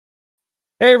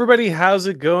Hey everybody, how's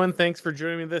it going? Thanks for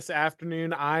joining me this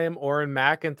afternoon. I am Oren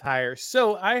McIntyre.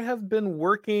 So, I have been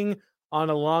working on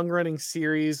a long running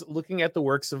series looking at the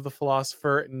works of the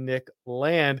philosopher Nick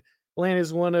Land. Land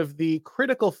is one of the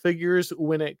critical figures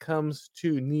when it comes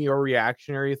to neo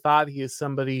reactionary thought. He is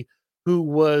somebody who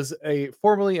was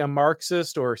formerly a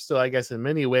Marxist, or still, I guess, in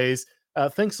many ways,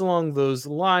 thinks along those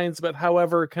lines, but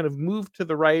however, kind of moved to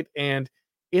the right and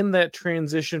in that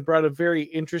transition brought a very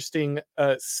interesting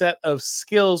set of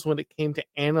skills when it came to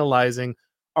analyzing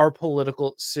our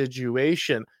political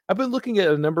situation. I've been looking at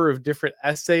a number of different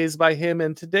essays by him,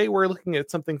 and today we're looking at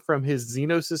something from his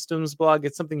Xenosystems blog.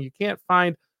 It's something you can't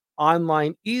find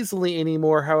online easily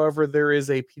anymore. However, there is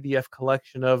a PDF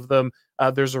collection of them.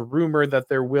 There's a rumor that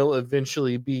there will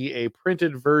eventually be a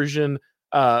printed version,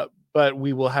 but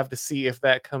we will have to see if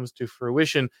that comes to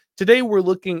fruition. Today, we're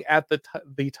looking at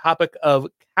the topic of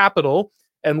capital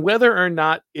and whether or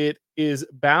not it is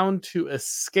bound to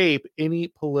escape any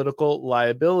political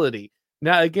liability.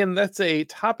 Now, again, that's a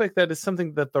topic that is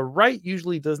something that the right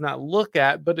usually does not look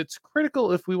at, but it's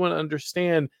critical if we want to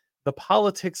understand the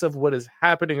politics of what is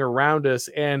happening around us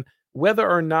and whether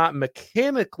or not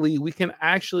mechanically we can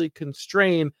actually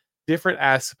constrain different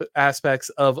aspects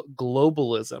of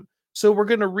globalism. So we're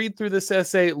going to read through this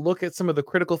essay, look at some of the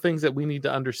critical things that we need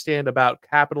to understand about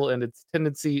capital and its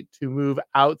tendency to move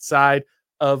outside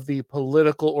of the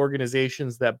political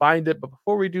organizations that bind it. But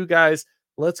before we do, guys,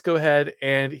 let's go ahead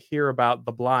and hear about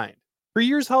The Blind. For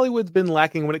years, Hollywood's been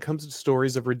lacking when it comes to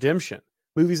stories of redemption.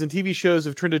 Movies and TV shows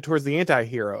have trended towards the anti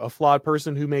hero, a flawed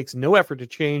person who makes no effort to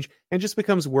change and just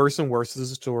becomes worse and worse as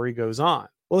the story goes on.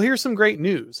 Well, here's some great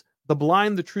news. The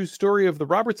Blind, the True Story of the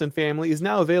Robertson Family is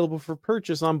now available for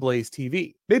purchase on Blaze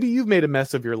TV. Maybe you've made a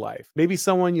mess of your life. Maybe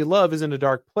someone you love is in a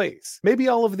dark place. Maybe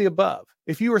all of the above.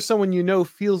 If you or someone you know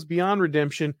feels beyond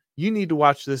redemption, you need to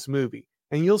watch this movie,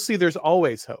 and you'll see there's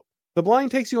always hope. The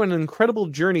Blind takes you on an incredible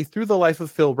journey through the life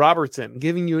of Phil Robertson,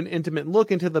 giving you an intimate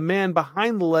look into the man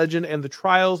behind the legend and the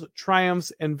trials,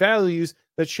 triumphs, and values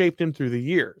that shaped him through the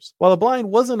years. While The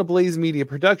Blind wasn't a Blaze Media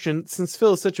production, since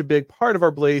Phil is such a big part of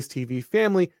our Blaze TV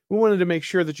family, we wanted to make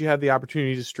sure that you had the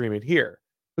opportunity to stream it here.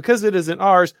 Because it isn't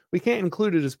ours, we can't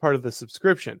include it as part of the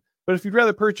subscription. But if you'd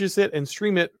rather purchase it and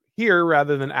stream it here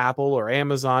rather than Apple or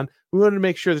Amazon, we wanted to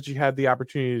make sure that you had the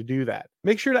opportunity to do that.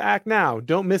 Make sure to act now.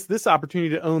 Don't miss this opportunity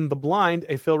to own The Blind,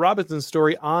 a Phil Robertson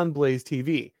story on Blaze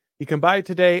TV. You can buy it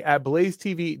today at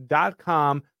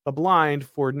blazetv.com, The Blind,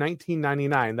 for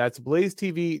 $19.99. That's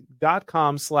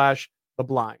blazetv.com/The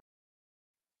Blind.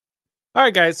 All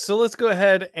right, guys, so let's go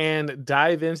ahead and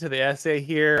dive into the essay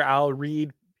here. I'll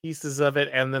read pieces of it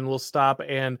and then we'll stop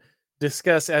and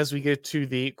discuss as we get to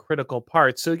the critical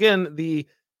parts. So, again, the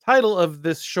title of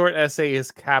this short essay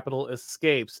is Capital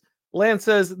Escapes. Land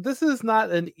says this is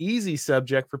not an easy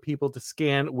subject for people to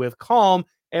scan with calm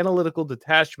analytical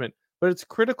detachment, but it's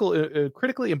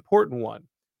critically important one.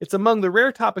 It's among the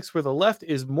rare topics where the left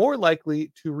is more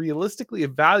likely to realistically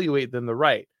evaluate than the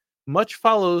right. Much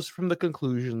follows from the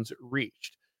conclusions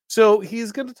reached. So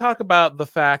he's going to talk about the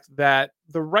fact that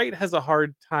the right has a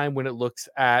hard time when it looks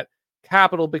at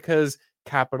capital because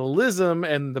capitalism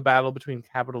and the battle between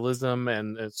capitalism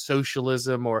and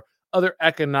socialism or other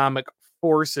economic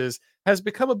forces has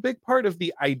become a big part of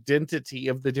the identity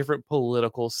of the different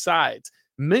political sides.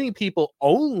 Many people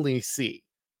only see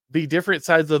the different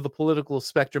sides of the political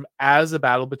spectrum as a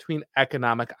battle between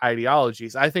economic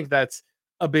ideologies. I think that's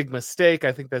a big mistake.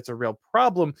 I think that's a real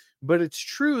problem. But it's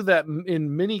true that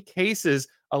in many cases,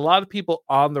 a lot of people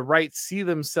on the right see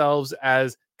themselves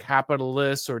as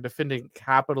capitalists or defending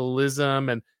capitalism,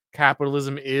 and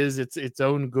capitalism is its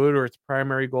own good or its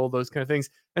primary goal, those kind of things.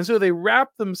 And so they wrap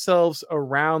themselves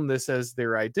around this as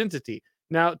their identity.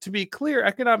 Now, to be clear,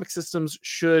 economic systems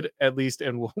should at least,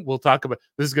 and we'll talk about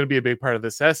this is going to be a big part of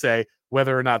this essay,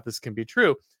 whether or not this can be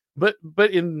true. But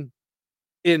in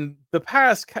the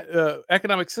past,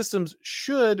 economic systems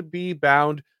should be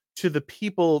bound to the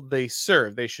people they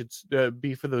serve. They should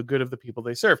be for the good of the people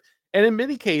they serve. And in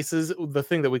many cases, the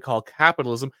thing that we call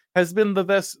capitalism has been the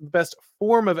best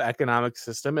form of economic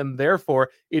system, and therefore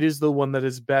it is the one that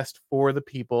is best for the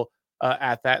people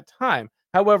at that time.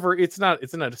 However, it's not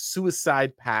a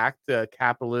suicide pact.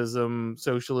 Capitalism,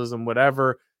 socialism,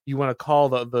 whatever you want to call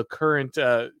the current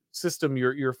system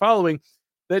you're following,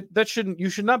 that shouldn't you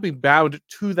should not be bound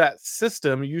to that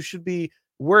system. You should be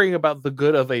worrying about the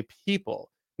good of a people.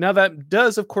 Now that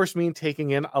does of course mean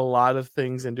taking in a lot of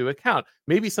things into account.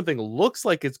 Maybe something looks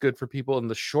like it's good for people in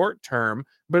the short term,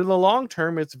 but in the long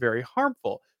term it's very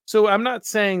harmful. So I'm not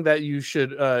saying that you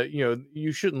should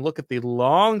you shouldn't look at the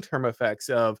long term effects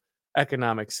of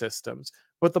economic systems,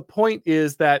 But the point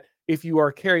is that if you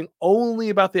are caring only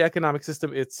about the economic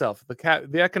system itself,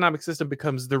 the economic system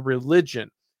becomes the religion.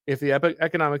 If the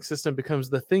economic system becomes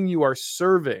the thing you are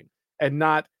serving, and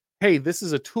not, hey, this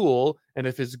is a tool, and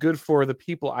if it's good for the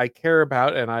people I care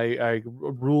about and I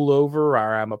rule over,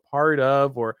 or I'm a part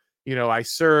of, or I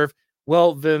serve,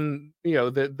 well, then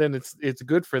then it's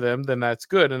good for them. Then that's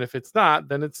good, and if it's not,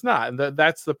 then it's not. And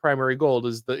that's the primary goal,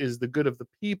 is the good of the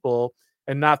people,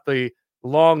 and not the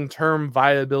long-term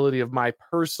viability of my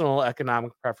personal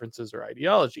economic preferences or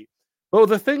ideology. But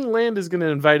the thing Land is going to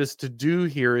invite us to do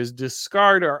here is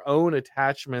discard our own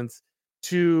attachments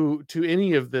to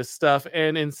any of this stuff,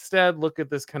 and instead look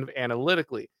at this kind of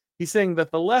analytically. He's saying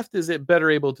that the left is it better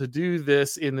able to do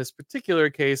this in this particular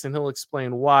case, and he'll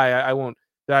explain why. I won't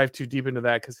dive too deep into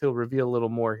that because he'll reveal a little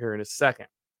more here in a second.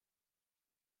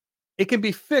 It can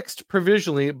be fixed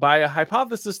provisionally by a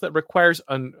hypothesis that requires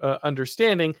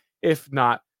understanding, if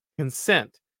not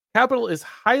consent. Capital is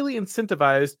highly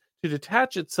incentivized to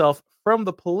detach itself from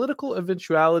the political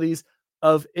eventualities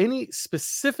of any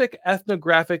specific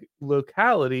ethnographic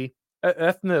locality,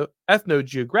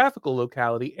 ethnogeographical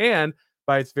locality, and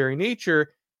by its very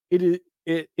nature, it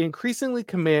increasingly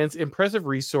commands impressive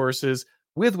resources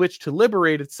with which to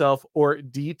liberate itself or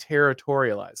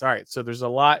deterritorialize. All right, so there's a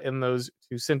lot in those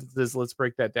two sentences. Let's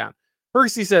break that down.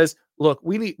 First, he says, "Look,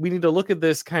 we need to look at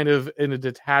this kind of in a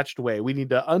detached way. We need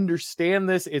to understand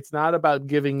this. It's not about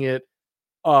giving it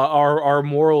our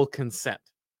moral consent,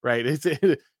 right?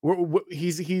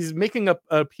 He's making a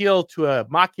appeal to a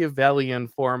Machiavellian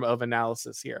form of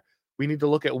analysis here. We need to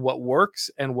look at what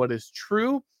works and what is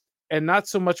true, and not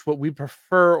so much what we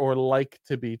prefer or like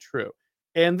to be true.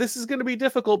 And this is going to be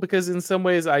difficult because in some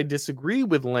ways I disagree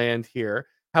with Land here.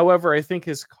 However, I think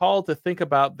his call to think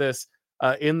about this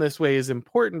in this way is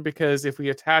important, because if we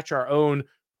attach our own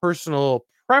personal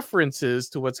preferences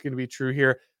to what's going to be true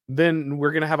here, then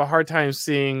we're going to have a hard time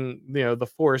seeing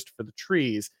the forest for the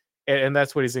trees, and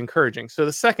that's what he's encouraging. So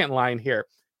the second line here: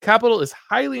 capital is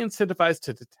highly incentivized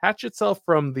to detach itself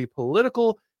from the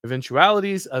political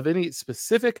eventualities of any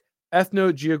specific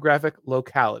ethnogeographic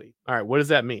locality. All right, what does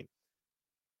that mean?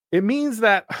 It means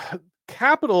that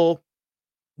capital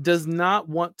does not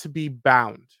want to be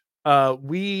bound.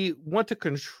 We want to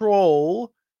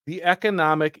control the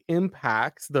economic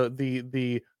impacts,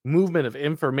 the movement of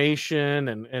information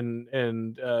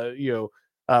and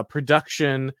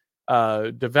production,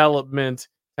 development,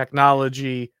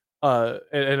 technology,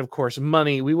 and of course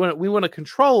money. We want to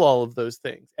control all of those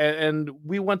things, and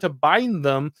we want to bind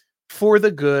them for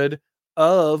the good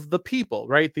of the people,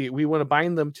 right? We want to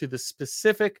bind them to the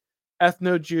specific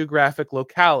ethnogeographic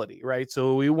locality, right?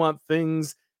 So we want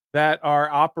things that are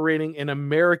operating in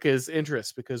America's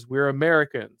interest because we're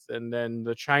Americans, and then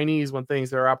the Chinese want things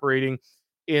that are operating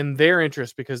in their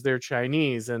interest because they're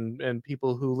Chinese, and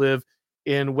people who live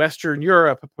in Western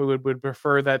Europe would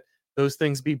prefer that those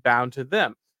things be bound to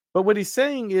them. But what he's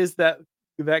saying is that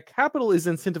capital is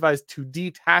incentivized to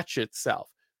detach itself.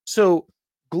 So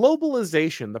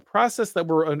globalization, the process that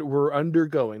we're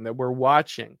undergoing, that we're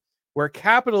watching, where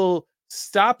capital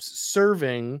stops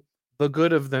serving the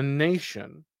good of the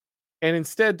nation and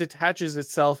instead detaches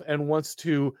itself and wants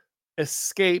to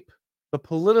escape the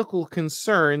political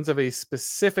concerns of a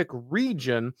specific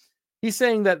region. He's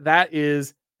saying that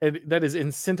is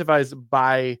incentivized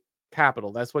by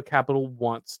capital. That's what capital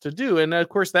wants to do. And of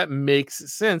course, that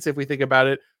makes sense if we think about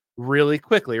it really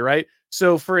quickly, right?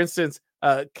 So, for instance,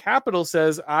 capital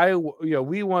says,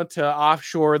 we want to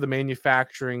offshore the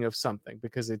manufacturing of something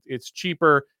because it's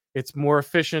cheaper, it's more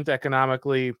efficient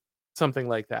economically, something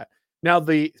like that. Now,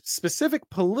 the specific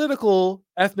political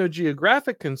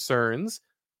ethnogeographic concerns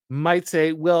might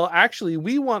say, well, actually,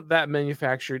 we want that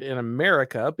manufactured in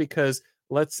America because,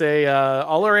 let's say,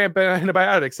 all our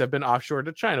antibiotics have been offshore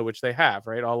to China, which they have,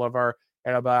 right? All of our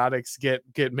antibiotics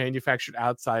get manufactured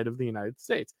outside of the United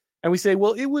States. And we say,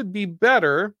 well, it would be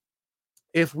better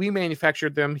if we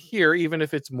manufactured them here, even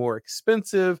if it's more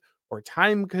expensive or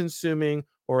time consuming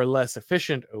or less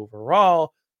efficient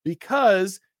overall,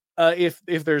 because if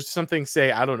there's something,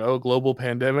 say, I don't know, global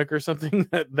pandemic or something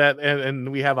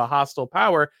and we have a hostile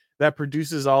power that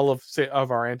produces all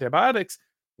of our antibiotics,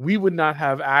 we would not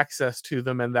have access to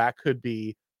them, and that could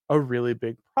be a really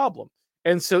big problem.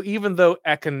 And so even though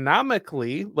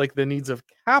economically, like, the needs of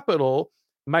capital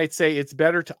might say it's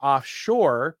better to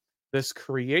offshore this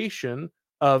creation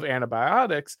of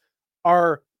antibiotics,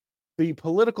 are the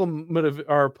political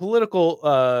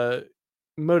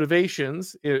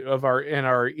motivations of our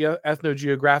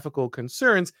ethnogeographical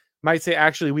concerns might say,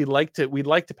 actually, we'd like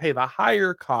to pay the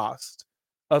higher cost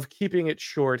of keeping it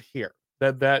short here.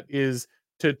 That is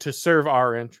to serve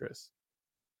our interests.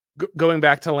 Going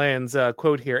back to Land's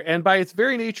quote here, and by its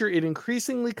very nature, it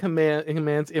increasingly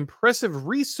commands impressive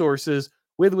resources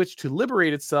with which to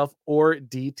liberate itself or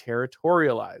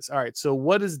deterritorialize. All right, so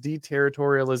what is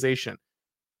deterritorialization?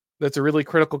 That's a really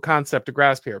critical concept to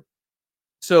grasp here.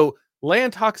 So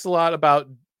Land talks a lot about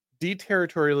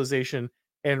deterritorialization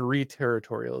and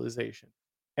reterritorialization.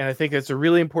 And I think it's a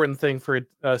really important thing for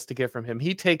us to get from him.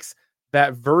 He takes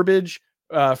that verbiage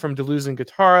from Deleuze and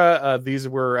Guattara. These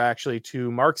were actually two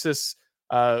Marxists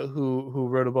who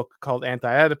wrote a book called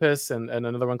Anti-Oedipus and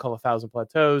another one called A Thousand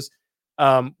Plateaus.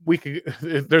 We could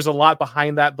there's a lot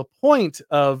behind that. The point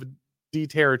of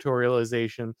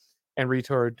deterritorialization and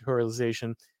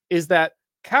reterritorialization is that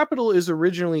capital is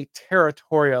originally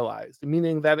territorialized,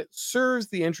 meaning that it serves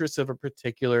the interests of a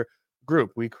particular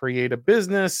group. We create a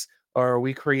business or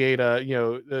we create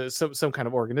a some kind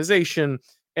of organization,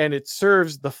 and it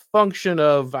serves the function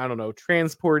of, I don't know,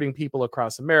 transporting people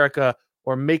across America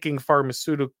or making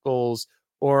pharmaceuticals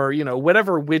or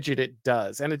whatever widget it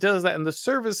does, and it does that in the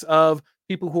service of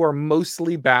people who are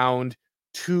mostly bound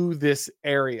to this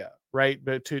area, right?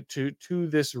 But to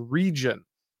this region.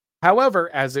 However,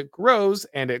 as it grows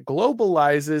and it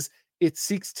globalizes, it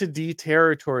seeks to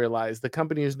deterritorialize. The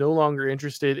company is no longer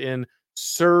interested in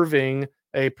serving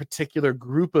a particular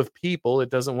group of people. It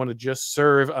doesn't want to just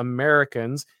serve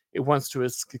Americans. It wants to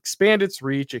expand its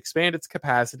reach, expand its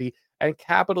capacity, and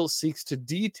capital seeks to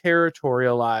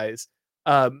deterritorialize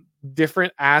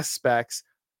different aspects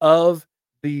of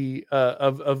the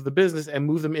business and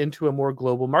move them into a more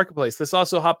global marketplace. This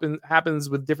also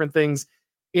happens with different things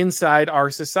inside our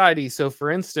society. So, for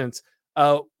instance,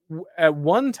 at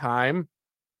one time,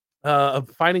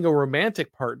 finding a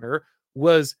romantic partner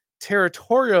was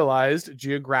territorialized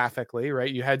geographically,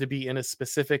 right? You had to be in a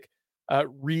specific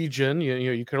region.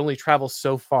 You could only travel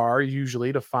so far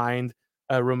usually to find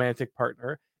a romantic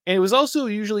partner, and it was also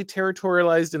usually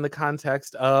territorialized in the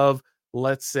context of,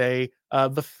 let's say,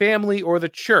 the family or the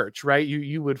church, right?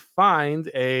 You would find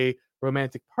a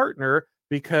romantic partner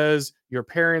because your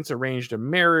parents arranged a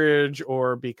marriage,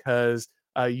 or because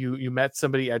you met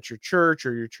somebody at your church,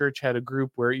 or your church had a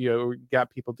group where you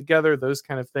got people together, those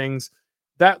kind of things.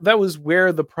 That was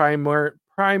where the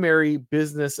primary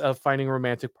business of finding a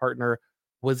romantic partner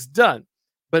was done.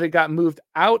 But it got moved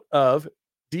out of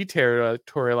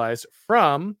deterritorialized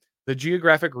from the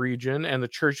geographic region and the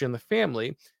church and the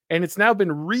family, and it's now been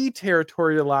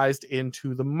reterritorialized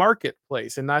into the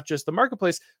marketplace, and not just the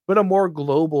marketplace, but a more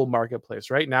global marketplace.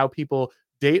 Right now, people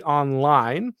date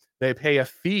online. They pay a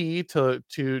fee to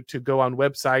go on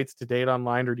websites to date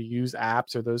online or to use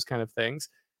apps or those kind of things,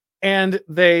 and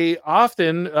they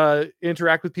often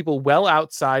interact with people well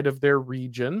outside of their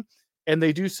region, and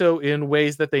they do so in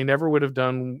ways that they never would have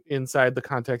done inside the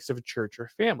context of a church or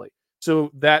family.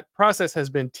 So that process has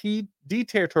been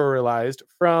deterritorialized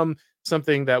from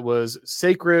something that was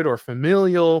sacred or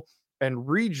familial and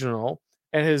regional,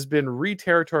 and has been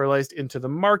reterritorialized into the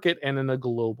market and in a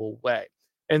global way.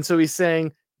 And so he's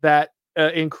saying that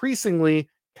increasingly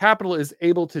capital is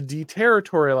able to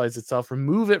deterritorialize itself,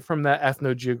 remove it from that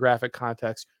ethno-geographic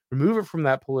context, remove it from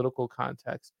that political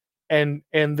context, and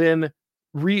then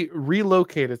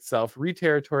relocate itself,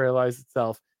 reterritorialize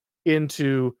itself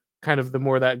into kind of the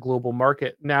more that global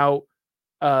market. Now,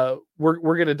 we're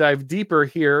going to dive deeper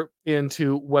here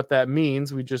into what that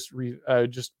means. We just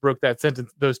broke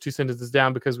those two sentences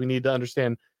down because we need to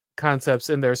understand concepts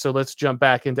in there. So let's jump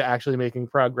back into actually making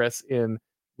progress in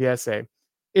the essay.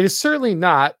 It is certainly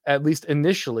not, at least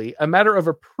initially, a matter of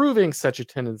approving such a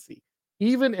tendency,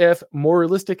 even if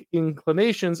moralistic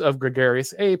inclinations of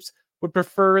gregarious apes would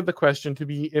prefer the question to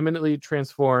be imminently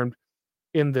transformed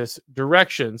in this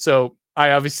direction. So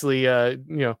I obviously,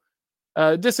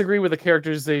 disagree with the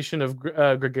characterization of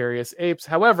gregarious apes.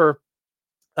 However,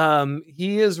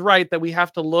 he is right that we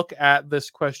have to look at this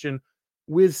question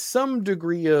with some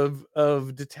degree of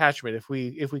detachment. If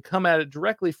we come at it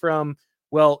directly from,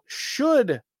 well,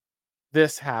 should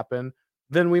this happen,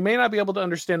 then we may not be able to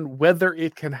understand whether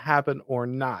it can happen or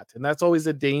not. And that's always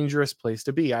a dangerous place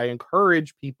to be. I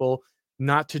encourage people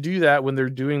not to do that when they're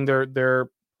doing their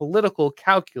political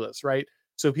calculus, right?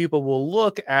 So people will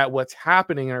look at what's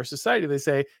happening in our society. They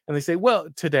say, well,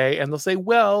 today, and they'll say,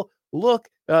 well, look,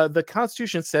 the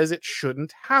Constitution says it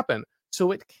shouldn't happen,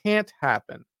 so it can't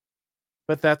happen.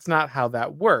 But that's not how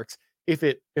that works. If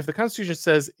the Constitution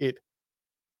says it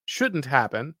shouldn't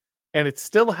happen and it's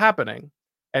still happening,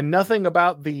 and nothing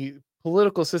about the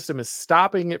political system is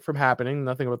stopping it from happening,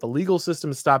 nothing about the legal system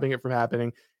is stopping it from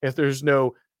happening, if there's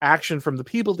no action from the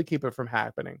people to keep it from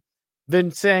happening,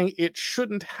 then saying it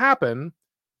shouldn't happen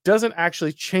doesn't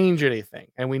actually change anything.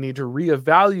 And we need to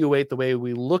reevaluate the way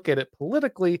we look at it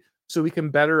politically so we can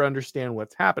better understand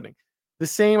what's happening. The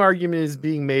same argument is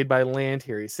being made by Land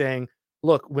here. He's saying,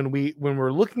 look, when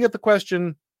we're looking at the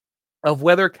question of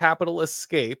whether capital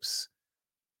escapes,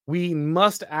 we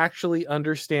must actually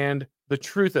understand the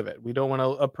truth of it. We don't want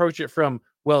to approach it from,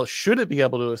 well, should it be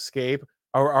able to escape,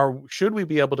 or should we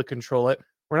be able to control it?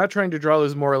 We're not trying to draw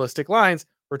those moralistic lines.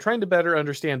 We're trying to better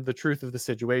understand the truth of the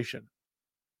situation.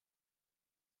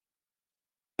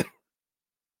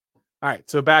 All right,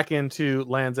 so back into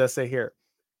Land's essay here.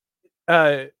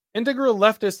 Uh, Integral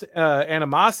leftist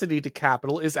animosity to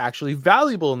capital is actually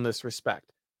valuable in this respect,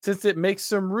 since it makes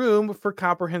some room for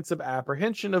comprehensive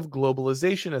apprehension of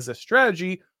globalization as a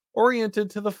strategy oriented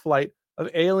to the flight of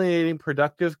alienating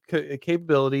productive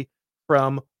capability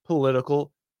from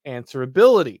political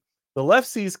answerability. The left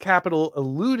sees capital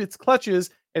elude its clutches,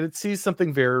 and it sees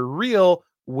something very real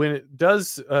when it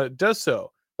does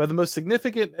so. By the most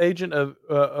significant agent of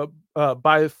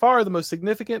by far the most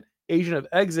significant agent of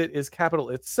exit is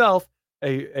capital itself,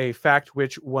 a fact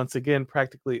which once again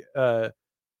practically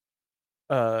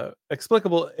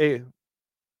explicable,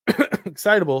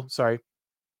 excitable, sorry,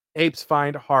 apes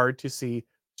find hard to see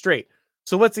straight.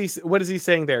 So what is he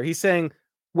saying there? He's saying,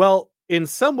 well, in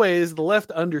some ways the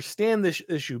left understand this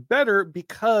issue better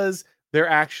because they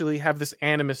actually have this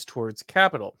animus towards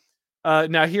capital.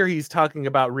 Now here he's talking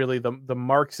about really the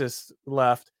Marxist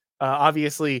left.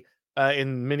 Obviously,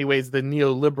 in many ways, the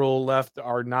neoliberal left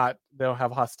are not. They don't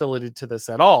have hostility to this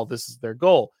at all. This is their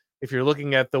goal. If you're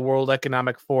looking at the World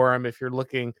Economic Forum, if you're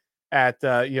looking at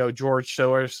George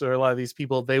Soros or a lot of these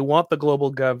people, they want the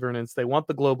global governance, they want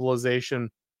the globalization,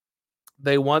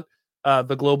 they want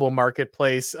the global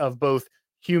marketplace of both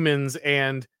humans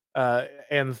and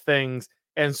things.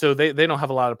 And so they don't have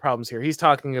a lot of problems here. He's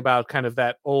talking about kind of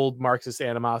that old Marxist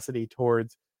animosity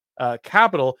towards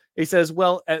capital. He says,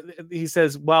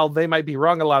 while they might be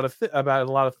wrong about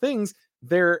a lot of things,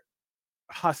 their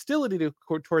hostility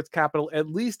towards capital at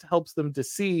least helps them to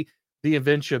see the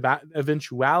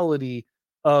eventuality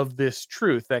of this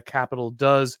truth that capital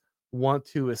does want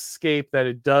to escape, that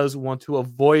it does want to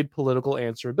avoid political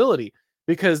answerability,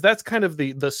 because that's kind of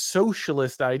the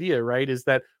socialist idea, right? Is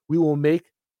that we will make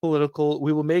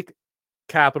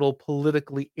capital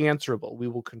politically answerable. We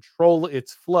will control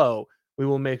its flow. We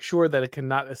will make sure that it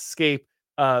cannot escape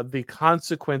the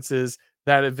consequences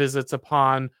that it visits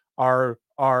upon our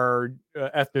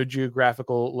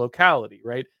ethno-geographical locality,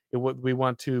 right? We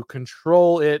want to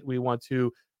control it. We want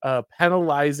to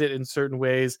penalize it in certain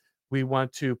ways. We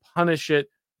want to punish it.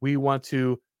 We want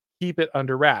to keep it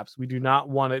under wraps. We do not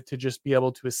want it to just be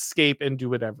able to escape and do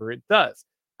whatever it does.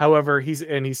 However, he's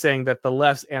saying that the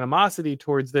left's animosity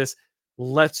towards this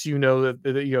lets you know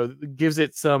that gives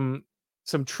it some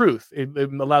truth.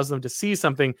 It allows them to see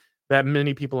something that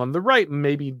many people on the right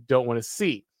maybe don't want to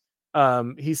see.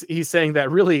 He's saying that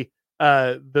really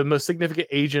the most significant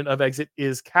agent of exit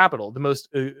is capital. The most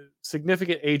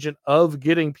significant agent of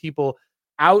getting people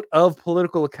out of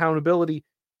political accountability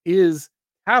is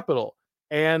capital.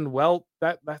 And well,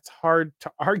 that's hard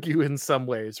to argue in some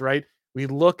ways, right? We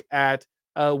look at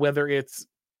whether it's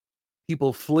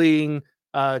people fleeing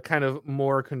kind of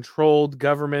more controlled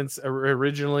governments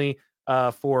originally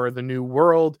for the new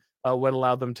world. What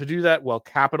allowed them to do that? Well,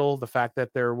 capital, the fact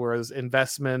that there was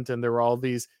investment and there were all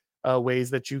these ways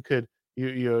that you could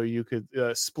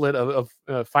split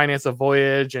finance a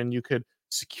voyage, and you could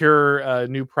secure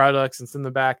new products and send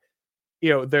them back.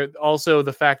 There also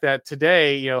the fact that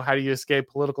today, how do you escape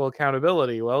political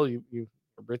accountability? Well, you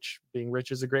being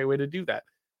rich is a great way to do that.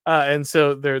 And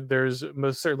so there's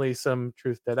most certainly some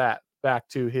truth to that. Back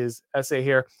to his essay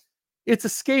here. It's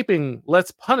escaping.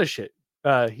 Let's punish it.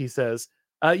 He says,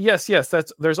 yes,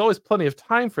 there's always plenty of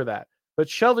time for that. But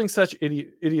shelving such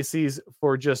idiocies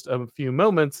for just a few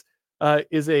moments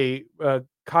is a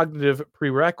cognitive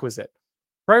prerequisite.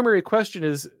 Primary question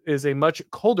is a much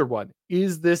colder one.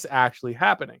 Is this actually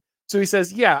happening? So he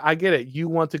says, yeah, I get it. You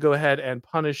want to go ahead and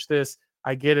punish this.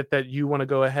 I get it that you want to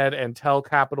go ahead and tell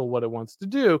capital what it wants to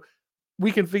do.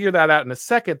 We can figure that out in a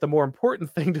second. The more important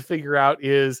thing to figure out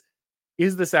is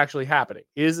this actually happening?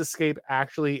 Is escape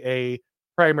actually a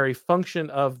primary function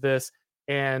of this?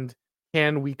 And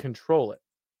can we control it?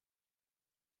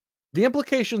 The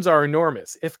implications are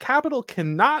enormous. If capital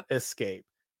cannot escape,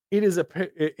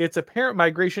 its apparent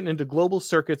migration into global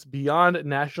circuits beyond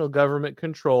national government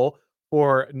control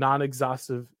for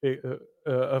non-exhaustive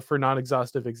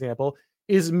example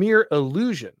is mere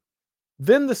illusion.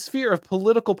 Then the sphere of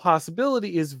political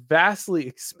possibility is vastly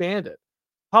expanded.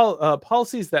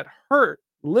 Policies that hurt,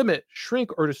 limit,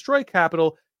 shrink, or destroy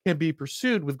capital can be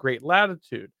pursued with great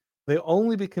latitude. They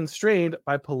only be constrained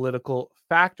by political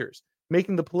factors,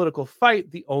 making the political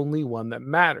fight the only one that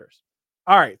matters.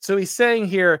 All right, so he's saying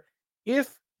here,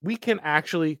 if we can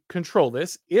actually control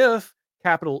this, if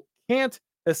capital can't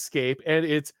escape and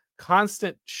its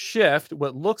constant shift,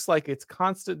 what looks like its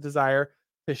constant desire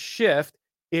to shift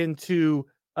into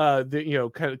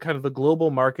the kind of the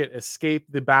global market, escape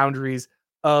the boundaries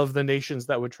of the nations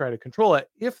that would try to control it.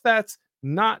 If that's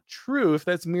not true, if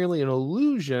that's merely an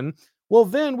illusion, well,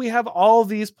 then we have all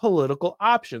these political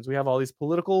options. We have all these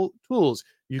political tools.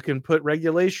 You can put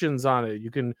regulations on it.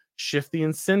 You can shift the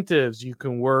incentives. You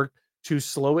can work to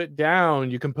slow it down.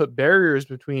 You can put barriers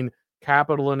between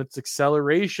capital and its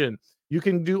acceleration. You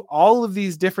can do all of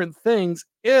these different things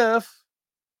if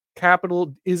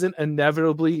capital isn't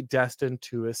inevitably destined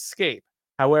to escape.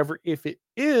 However, if it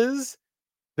is,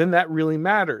 then that really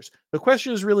matters. The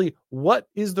question is really, what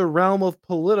is the realm of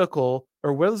political,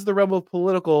 or what is the realm of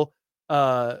political?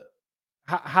 Uh,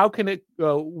 how can it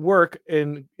work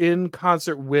in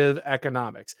concert with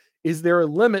economics? Is there a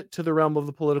limit to the realm of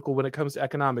the political when it comes to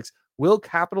economics? Will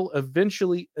capital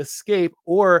eventually escape,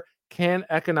 or can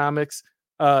economics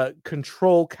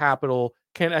control capital?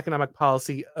 Can economic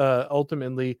policy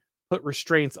ultimately put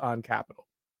restraints on capital?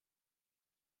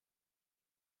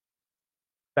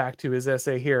 Back to his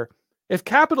essay here. If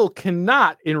capital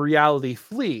cannot in reality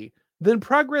flee, then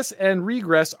progress and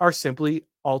regress are simply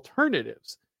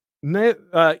alternatives.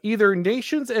 Either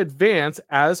nations advance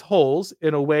as wholes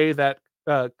in a way that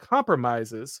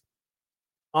compromises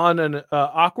on an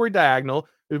awkward diagonal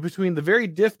between the very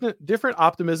different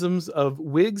optimisms of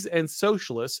Whigs and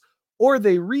socialists, or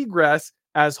they regress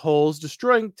as wholes,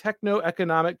 destroying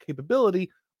techno-economic capability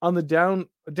on the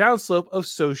downslope of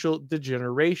social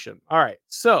degeneration. All right,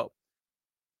 so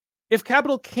if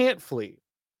capital can't flee,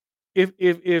 if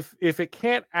it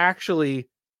can't actually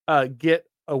get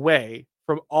away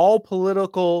from all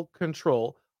political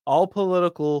control, all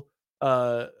political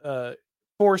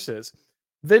forces,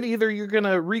 then either you're going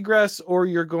to regress or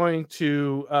you're going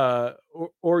to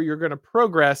or you're going to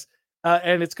progress,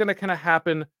 and it's going to kind of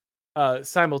happen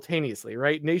simultaneously,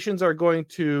 right? Nations are going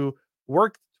to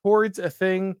work towards a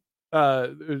thing uh,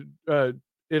 uh,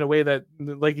 in a way that,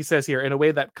 like he says here, in a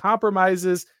way that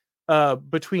compromises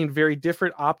between very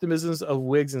different optimisms of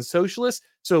Whigs and socialists.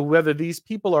 So whether these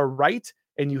people are right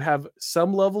and you have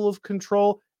some level of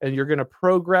control and you're going to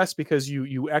progress because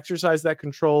you exercise that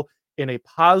control in a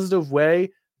positive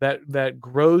way that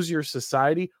grows your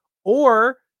society,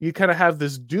 or you kind of have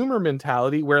this doomer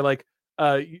mentality where like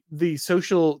the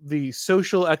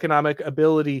social economic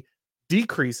ability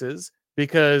decreases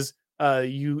because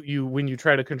you when you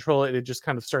try to control it, it just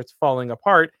kind of starts falling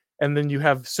apart, and then you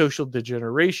have social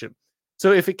degeneration.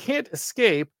 So if it can't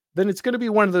escape, then it's going to be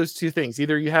one of those two things.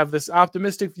 Either you have this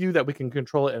optimistic view that we can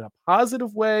control it in a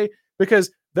positive way,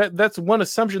 because that's one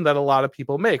assumption that a lot of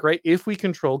people make, right? If we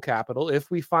control capital,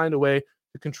 if we find a way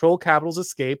to control capital's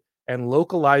escape and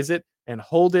localize it and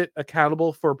hold it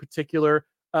accountable for particular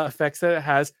effects that it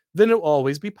has, then it will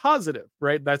always be positive,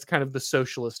 right? That's kind of the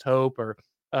socialist hope, or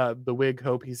the Whig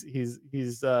hope he's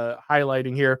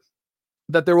highlighting here,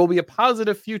 that there will be a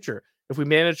positive future if we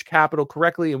manage capital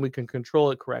correctly and we can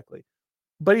control it correctly.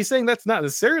 But he's saying that's not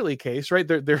necessarily the case, right?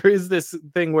 There is this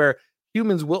thing where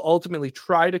humans will ultimately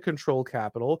try to control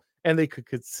capital, and they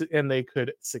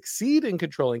could succeed in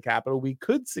controlling capital. We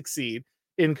could succeed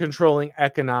in controlling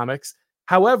economics.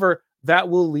 However, that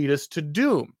will lead us to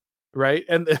doom, right?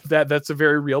 And that's a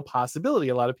very real possibility.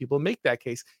 A lot of people make that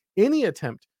case. Any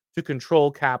attempt to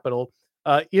control capital,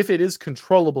 if it is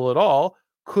controllable at all,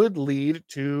 could lead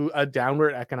to a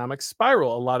downward economic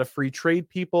spiral. A lot of free trade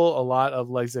people, a lot of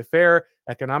laissez-faire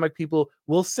economic people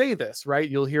will say this, right?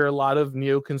 You'll hear a lot of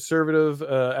neoconservative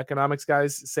economics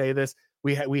guys say this.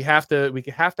 We have to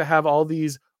have all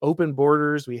these open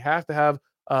borders. We have to have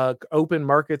open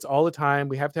markets all the time.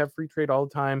 We have to have free trade all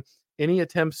the time. Any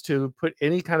attempts to put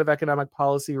any kind of economic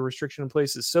policy or restriction in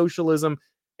place is socialism.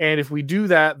 And if we do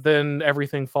that, then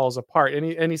everything falls apart.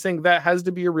 And he's saying that has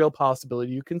to be a real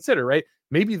possibility you consider, right?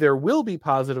 Maybe there will be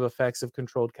positive effects of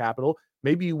controlled capital.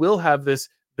 Maybe you will have this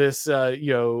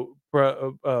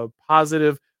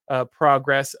positive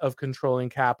progress of controlling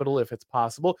capital if it's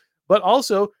possible. But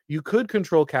also, you could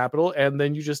control capital and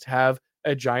then you just have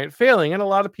a giant failing. And a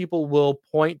lot of people will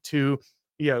point to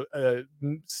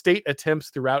state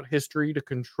attempts throughout history to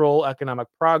control economic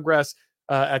progress,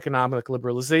 economic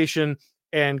liberalization,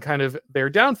 and kind of their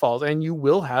downfalls. And you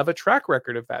will have a track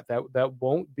record of that. That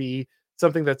won't be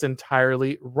something that's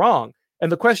entirely wrong.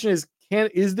 And the question is,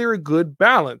 is there a good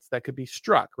balance that could be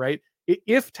struck, right?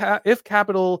 If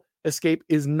capital escape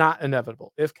is not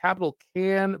inevitable. If capital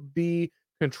can be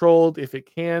controlled, if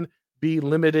it can be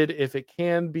limited, if it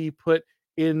can be put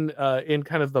in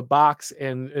kind of the box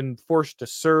and forced to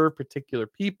serve particular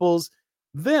peoples,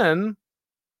 then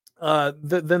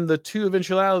then the two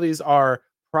eventualities are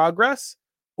progress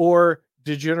or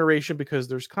degeneration because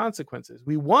there's consequences.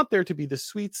 We want there to be the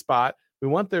sweet spot. We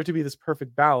want there to be this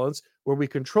perfect balance where we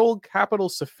control capital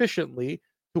sufficiently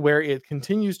to where it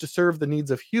continues to serve the needs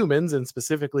of humans and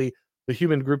specifically the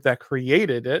human group that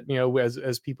created it,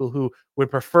 as people who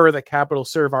would prefer that capital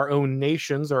serve our own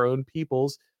nations, our own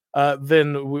peoples,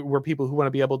 then we're people who want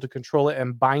to be able to control it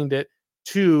and bind it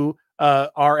to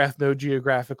our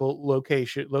ethno-geographical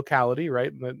locality,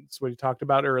 right? And that's what you talked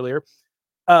about earlier.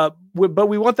 But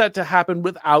we want that to happen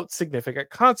without significant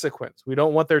consequence. We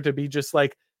don't want there to be just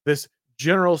like this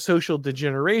general social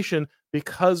degeneration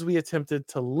because we attempted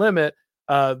to limit,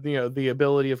 the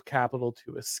ability of capital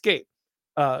to escape.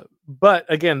 But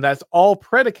again, that's all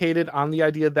predicated on the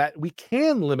idea that we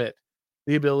can limit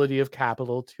the ability of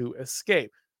capital to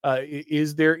escape.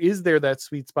 Is there that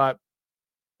sweet spot?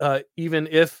 Even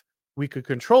if we could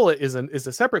control it is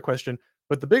a separate question.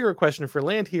 But the bigger question for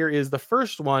land here is the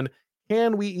first one: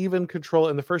 can we even control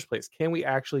it in the first place? Can we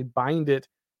actually bind it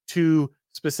to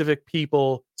specific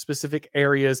people, specific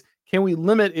areas? Can we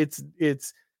limit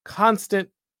its constant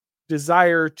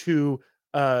desire to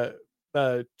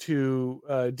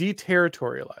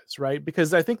deterritorialize, right?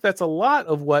 Because I think that's a lot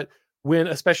of what, when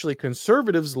especially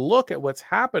conservatives look at what's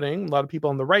happening, a lot of people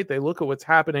on the right, they look at what's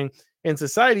happening in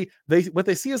society, what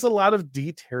they see is a lot of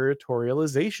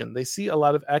deterritorialization. They see a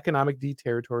lot of economic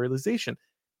deterritorialization.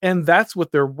 And that's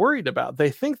what they're worried about. They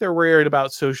think they're worried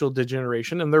about social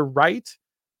degeneration, and they're right?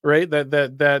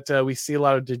 That we see a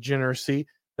lot of degeneracy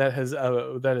that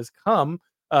has come,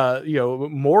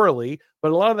 morally,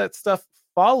 but a lot of that stuff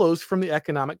follows from the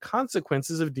economic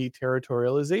consequences of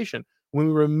deterritorialization. When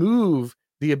we remove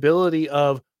the ability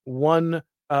of one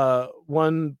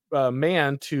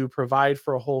man to provide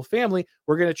for a whole family,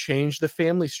 we're going to change the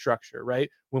family structure, right?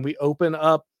 When we open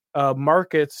up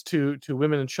markets to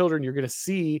women and children, you're going to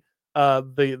see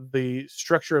the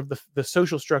structure of the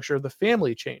social structure of the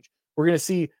family change. We're going to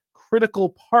see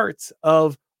critical parts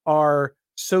of our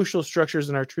social structures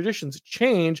and our traditions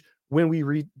change when we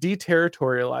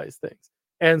deterritorialize things.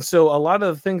 And so a lot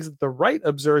of the things that the right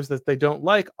observes that they don't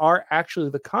like are actually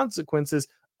the consequences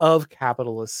of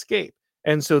capital escape.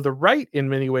 And so the right, in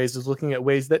many ways, is looking at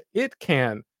ways that it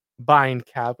can bind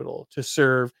capital to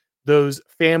serve those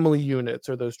family units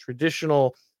or those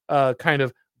traditional kind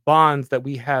of bonds that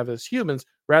we have as humans,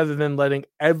 rather than letting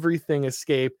everything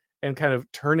escape and kind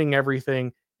of turning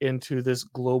everything into this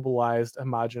globalized,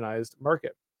 homogenized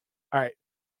market. All right,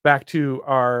 back to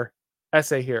our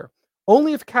essay here.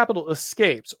 Only if capital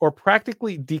escapes or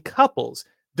practically decouples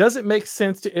does it make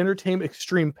sense to entertain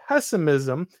extreme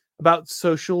pessimism about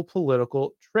social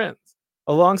political trends,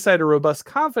 alongside a robust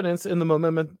confidence in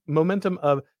the momentum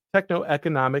of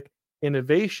techno-economic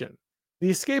innovation. The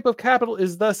escape of capital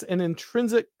is thus an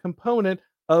intrinsic component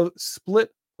of split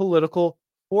political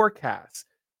forecasts.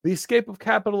 The escape of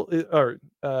capital,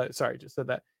 just said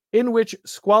that, in which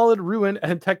squalid ruin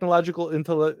and technological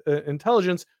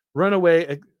intelligence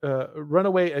runaway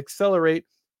accelerate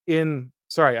in.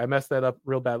 Sorry, I messed that up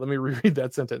real bad. Let me reread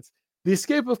that sentence. The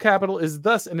escape of capital is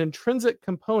thus an intrinsic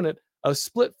component of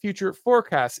split future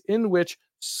forecasts in which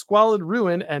squalid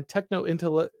ruin and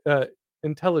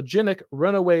intelligenic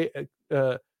runaway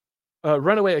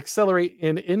accelerate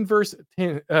in inversely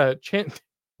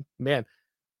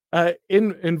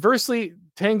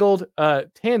tangled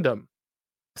tandem.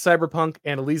 Cyberpunk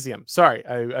and Elysium. Sorry,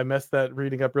 I messed that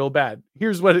reading up real bad.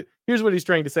 Here's what he's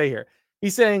trying to say here.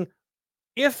 He's saying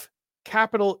if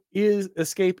capital is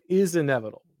escape is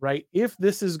inevitable, right? If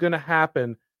this is going to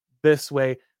happen this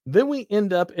way, then we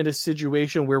end up in a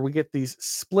situation where we get these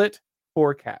split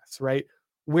forecasts, right?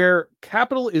 Where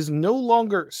capital is no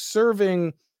longer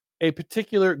serving a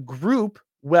particular group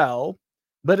well,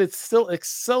 but it's still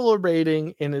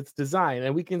accelerating in its design.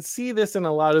 And we can see this in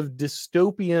a lot of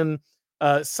dystopian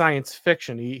science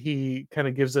fiction. He kind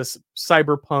of gives us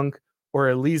Cyberpunk or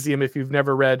Elysium. If you've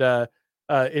never read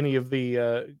any of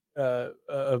the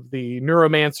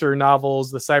Neuromancer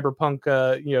novels, the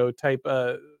cyberpunk type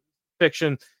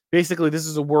fiction, basically this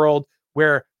is a world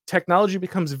where technology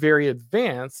becomes very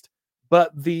advanced,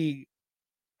 but the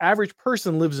average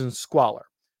person lives in squalor.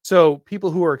 So people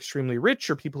who are extremely rich,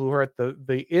 or people who are at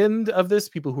the end of this,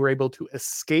 people who are able to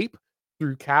escape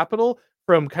through capital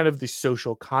from kind of the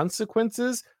social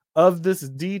consequences of this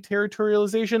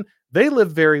deterritorialization, they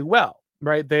live very well,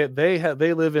 right?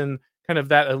 They live in kind of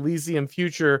that Elysium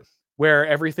future where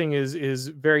everything is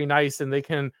very nice and they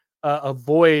can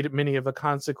avoid many of the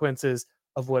consequences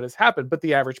of what has happened. But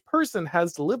the average person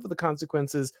has to live with the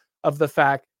consequences of the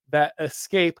fact that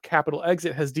escape, capital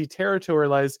exit, has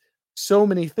deterritorialized so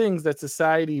many things that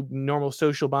society, normal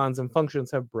social bonds and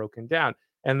functions have broken down.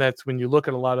 And that's when you look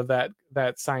at a lot of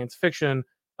that science fiction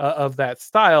of that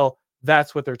style.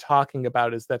 That's what they're talking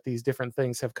about, is that these different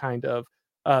things have kind of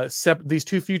these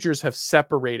two futures have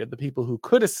separated. The people who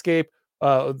could escape,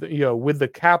 with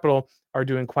the capital, are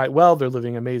doing quite well. They're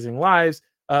living amazing lives.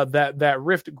 That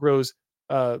rift grows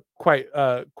quite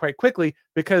quickly,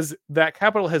 because that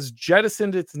capital has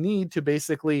jettisoned its need to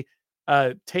basically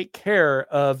take care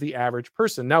of the average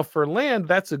person. Now, for Land,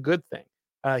 that's a good thing.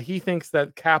 He thinks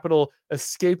that capital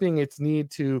escaping its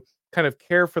need to kind of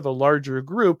care for the larger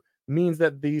group means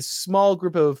that these small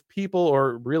group of people,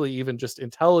 or really even just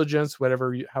intelligence,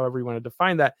 however you want to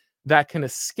define that, that can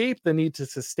escape the need to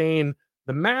sustain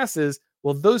the masses,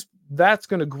 well, that's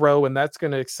going to grow and that's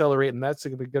going to accelerate and that's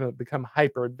going to become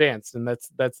hyper advanced, and that's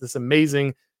this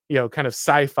amazing, kind of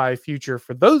sci-fi future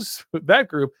for that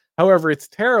group. However, it's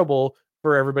terrible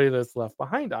for everybody that's left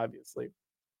behind, obviously.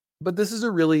 But this is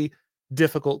a really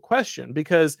difficult question,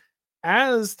 because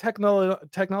as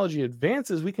technology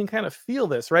advances, we can kind of feel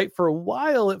this, right? For a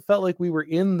while, it felt like we were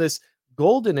in this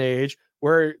golden age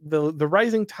where the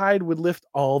rising tide would lift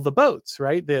all the boats,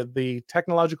 right? The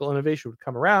technological innovation would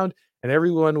come around, and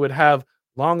everyone would have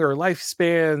longer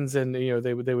lifespans, and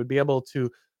they would be able to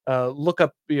look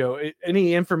up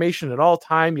any information at all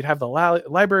time. You'd have the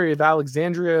Library of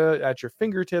Alexandria at your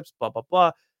fingertips, blah blah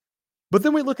blah. But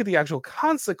then we look at the actual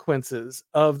consequences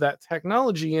of that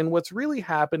technology, and what's really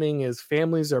happening is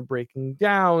families are breaking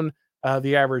down.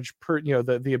 The average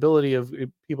the ability of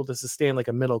people to sustain like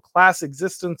a middle class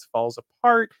existence falls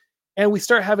apart, and we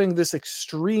start having this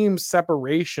extreme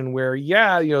separation where,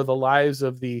 yeah, the lives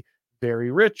of the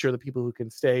very rich, or the people who can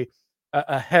stay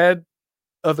ahead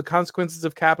of the consequences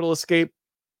of capital escape,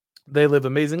 they live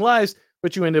amazing lives,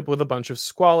 but you end up with a bunch of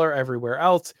squalor everywhere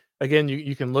else. Again,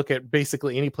 you can look at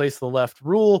basically any place the left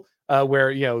rule,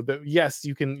 where yes,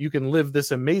 you can live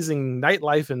this amazing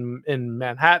nightlife in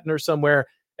Manhattan or somewhere,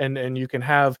 and you can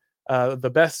have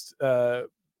the best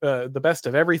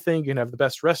of everything. You can have the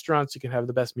best restaurants, you can have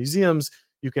the best museums,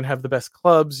 you can have the best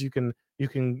clubs, you can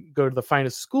go to the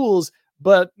finest schools.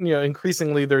 But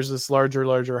increasingly, there's this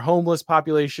larger homeless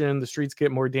population. The streets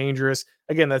get more dangerous.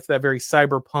 Again, that's that very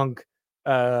cyberpunk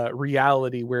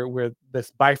reality where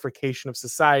this bifurcation of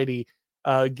society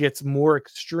gets more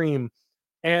extreme.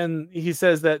 And he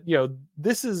says that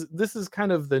this is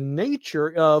kind of the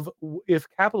nature of, if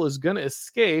capital is going to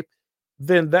escape,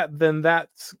 then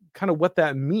that's kind of what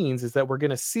that means, is that we're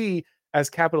going to see, as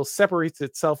capital separates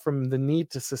itself from the need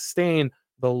to sustain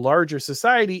the larger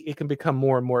society, it can become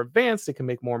more and more advanced, it can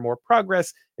make more and more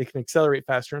progress, it can accelerate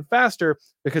faster and faster,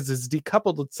 because it's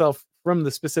decoupled itself from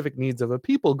the specific needs of a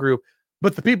people group.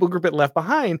 But the people group it left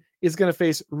behind is going to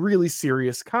face really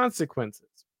serious consequences.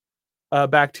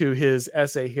 Back to his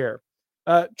essay here.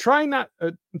 Try not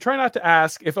to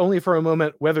ask, if only for a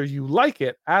moment, whether you like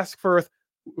it. Ask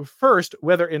first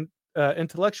whether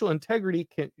intellectual integrity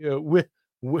can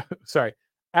sorry.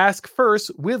 Ask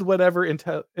first, with whatever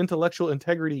intellectual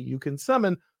integrity you can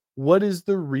summon, what is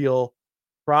the real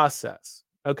process?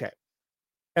 Okay.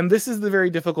 And this is the very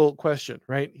difficult question,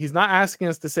 right? He's not asking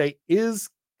us to say, is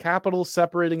capital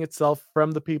separating itself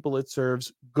from the people it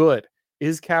serves good?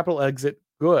 Is capital exit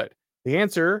good? The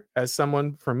answer, as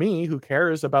someone for me who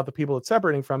cares about the people it's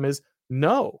separating from, is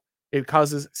no. It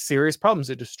causes serious problems.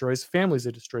 It destroys families,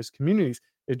 it destroys communities,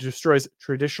 it destroys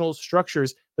traditional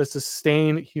structures that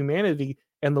sustain humanity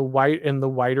and the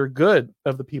wider good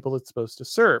of the people it's supposed to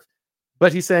serve.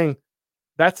 But he's saying,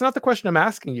 that's not the question I'm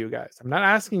asking you guys. I'm not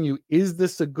asking you, is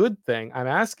this a good thing? I'm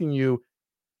asking you,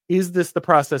 is this the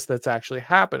process that's actually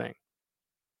happening?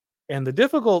 And the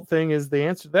difficult thing is, the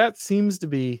answer to that seems to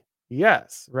be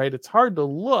yes, right? It's hard to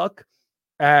look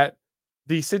at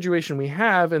the situation we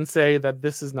have and say that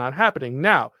this is not happening.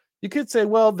 Now, you could say,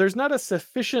 well, there's not a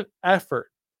sufficient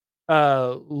effort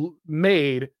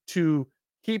made to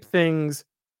keep things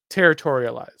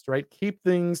territorialized, right? Keep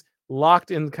things locked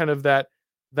in kind of that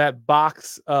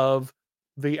box of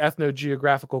the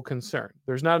ethno-geographical concern.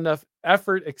 There's not enough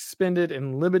effort expended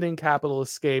in limiting capital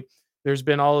escape. There's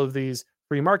been all of these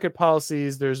free market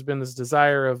policies. There's been this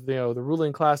desire of the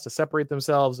ruling class to separate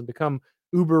themselves and become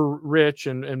uber rich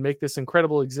and make this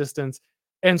incredible existence.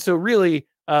 And so really,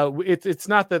 it's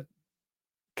not that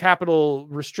capital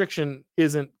restriction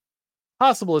isn't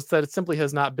possible, it's that it simply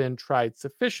has not been tried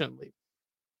sufficiently.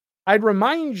 I'd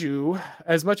remind you,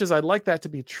 as much as I'd like that to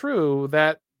be true,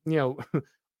 that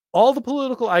all the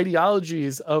political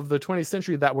ideologies of the 20th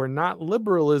century that were not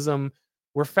liberalism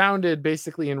were founded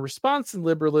basically in response to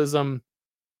liberalism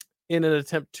in an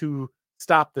attempt to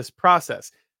stop this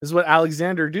process. This is what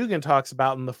Alexander Dugin talks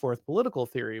about in the fourth political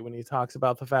theory when he talks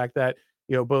about the fact that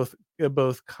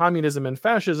both communism and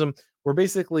fascism were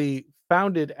basically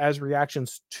founded as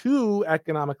reactions to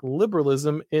economic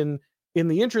liberalism in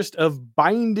the interest of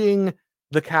binding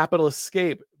the capitalist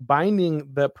scape, binding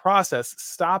the process,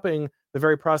 stopping the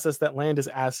very process that Land is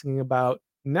asking about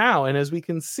now. And as we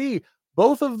can see,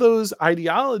 both of those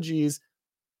ideologies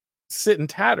sit in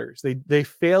tatters. They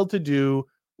failed to do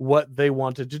what they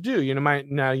wanted to do. You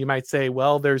might say,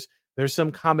 well, there's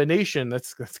some combination.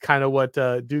 That's kind of what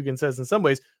Dugin says. In some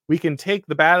ways, we can take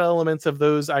the bad elements of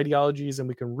those ideologies and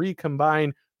we can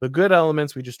recombine the good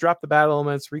elements. We just drop the bad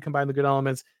elements, recombine the good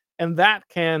elements, and that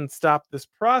can stop this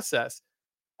process.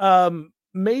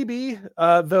 Maybe,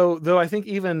 though I think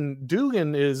even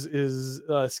Dugin is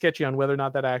sketchy on whether or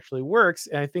not that actually works.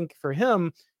 And I think for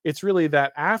him, it's really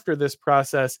that after this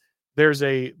process, there's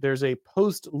a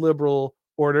post liberal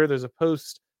order, there's a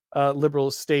post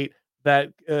liberal state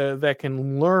that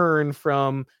can learn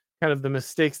from kind of the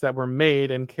mistakes that were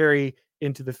made and carry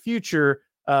into the future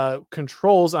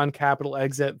controls on capital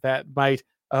exit that might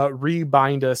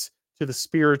rebind us to the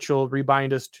spiritual,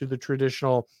 rebind us to the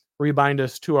traditional, rebind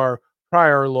us to our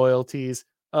prior loyalties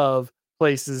of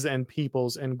places and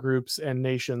peoples and groups and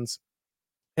nations,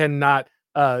 and not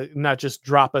just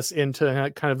drop us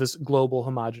into kind of this global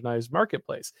homogenized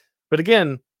marketplace. But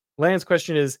again, Land's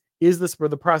question is this for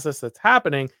the process that's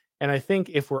happening? And I think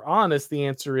if we're honest, the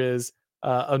answer is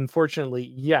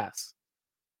unfortunately yes.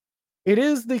 It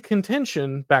is the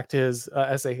contention, back to his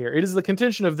essay here, it is the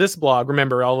contention of this blog.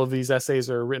 Remember, all of these essays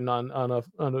are written on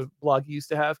a blog he used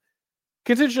to have.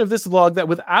 Contention of this blog that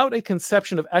without a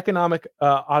conception of economic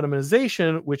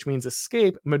automation, which means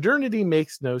escape, modernity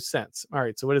makes no sense. All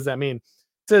right, so what does that mean? It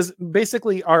says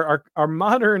basically our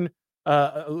modern,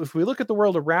 if we look at the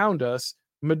world around us,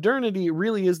 modernity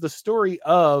really is the story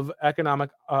of economic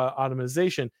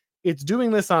automation. It's doing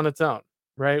this on its own,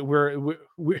 right?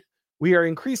 We are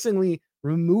increasingly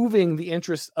removing the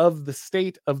interests of the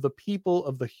state, of the people,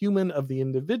 of the human, of the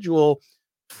individual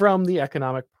from the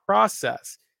economic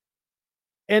process.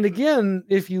 And again,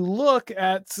 if you look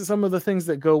at some of the things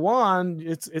that go on,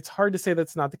 it's hard to say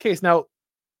that's not the case. Now,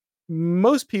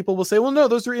 most people will say, well, no,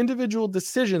 those are individual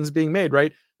decisions being made,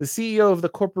 right? The CEO of the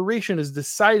corporation is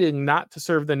deciding not to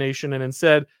serve the nation and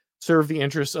instead serve the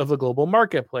interests of the global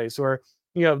marketplace. Or,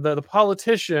 the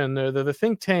politician, the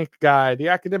think tank guy, the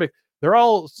academic, they're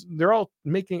all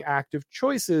making active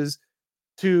choices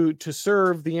to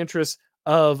serve the interests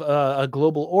of a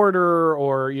global order,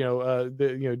 or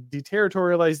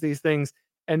deterritorialize these things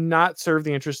and not serve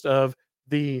the interest of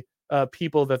the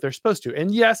people that they're supposed to.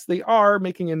 And yes, they are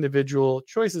making individual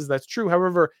choices. That's true.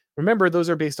 However, remember, those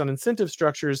are based on incentive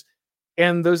structures,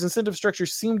 and those incentive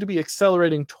structures seem to be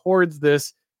accelerating towards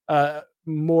this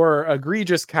more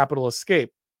egregious capital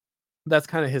escape. That's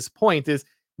kind of his point. Is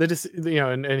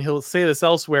and he'll say this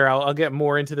elsewhere. I'll get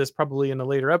more into this probably in a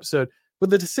later episode. But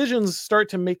the decisions start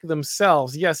to make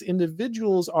themselves. Yes,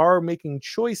 individuals are making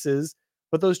choices,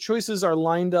 but those choices are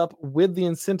lined up with the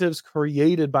incentives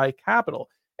created by capital.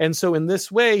 And so in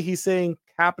this way, he's saying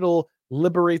capital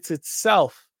liberates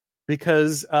itself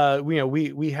because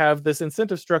we have this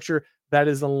incentive structure that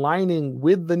is aligning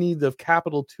with the needs of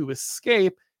capital to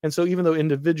escape. And so even though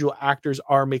individual actors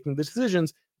are making the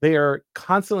decisions, they are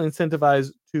constantly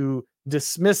incentivized to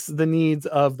dismiss the needs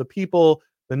of the people,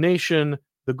 the nation,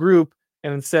 the group,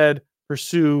 and instead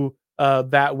pursue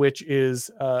that which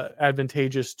is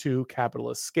advantageous to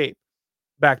capital escape.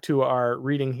 Back to our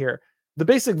reading here. The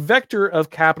basic vector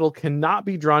of capital cannot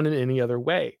be drawn in any other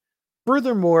way.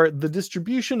 Furthermore, the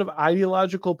distribution of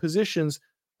ideological positions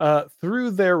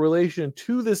through their relation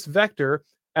to this vector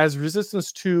as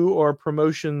resistance to or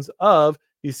promotions of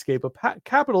the escape of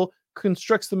capital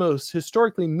constructs the most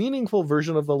historically meaningful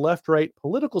version of the left-right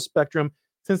political spectrum,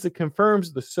 since it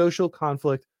confirms the social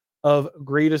conflict of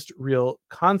greatest real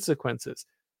consequences.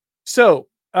 So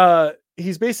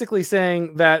he's basically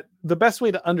saying that the best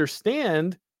way to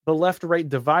understand the left-right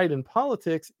divide in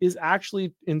politics is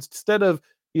actually, instead of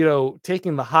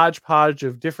taking the hodgepodge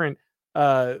of different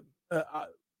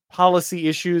policy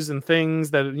issues and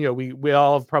things that we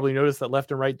all have probably noticed that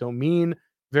left and right don't mean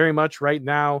very much right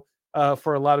now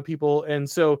for a lot of people. And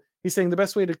so he's saying the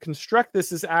best way to construct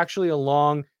this is actually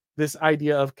along this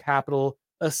idea of capital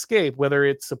escape, whether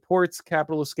it supports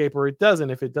capital escape or it doesn't.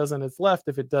 If it doesn't, it's left.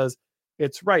 If it does,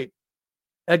 it's right.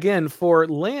 Again, for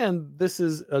Land, this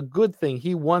is a good thing.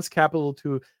 He wants capital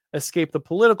to escape the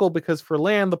political, because for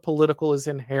Land, the political is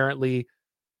inherently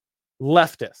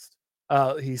leftist.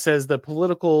 He says the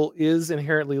political is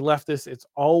inherently leftist. It's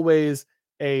always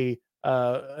a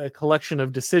collection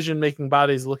of decision making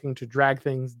bodies looking to drag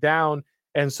things down.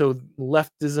 And so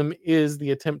leftism is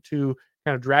the attempt to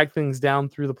kind of drag things down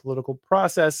through the political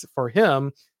process for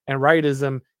him. And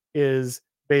rightism is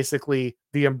basically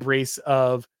the embrace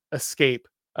of escape,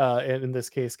 and in this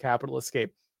case, capital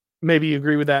escape. Maybe you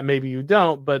agree with that, maybe you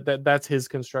don't, but that's his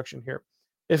construction here.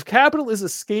 If capital is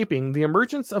escaping, the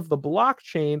emergence of the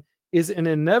blockchain is an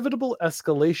inevitable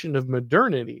escalation of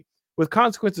modernity with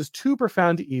consequences too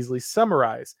profound to easily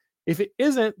summarize. If it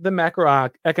isn't, the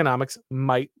macroeconomics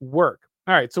might work.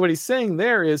 All right. So what he's saying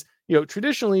there is,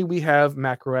 traditionally we have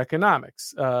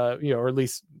macroeconomics, or at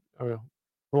least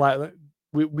uh,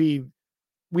 we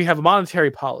we have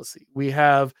monetary policy. We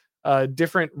have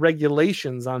different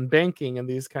regulations on banking and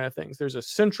these kind of things. There's a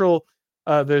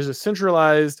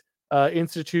centralized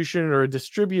institution or a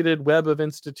distributed web of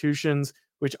institutions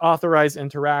which authorize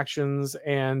interactions,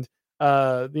 and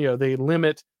they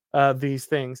limit these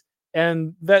things.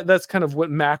 And that's kind of what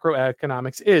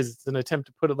macroeconomics is. It's an attempt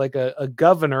to put it like a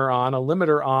governor on, a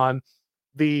limiter on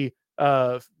the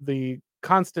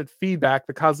constant feedback,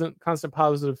 the constant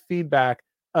positive feedback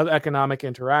of economic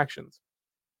interactions.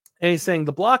 And he's saying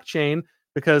the blockchain,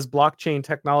 because blockchain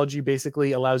technology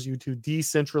basically allows you to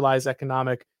decentralize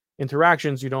economic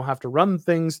interactions. You don't have to run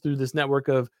things through this network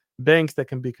of banks that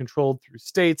can be controlled through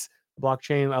states.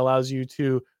 Blockchain allows you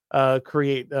to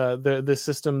create the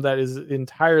system that is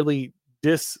entirely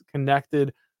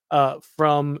disconnected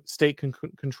from state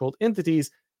controlled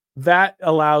entities. That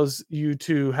allows you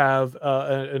to have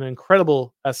an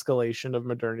incredible escalation of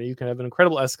modernity. You can have an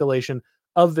incredible escalation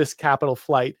of this capital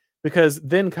flight, because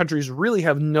then countries really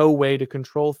have no way to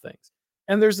control things.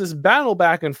 And there's this battle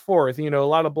back and forth. A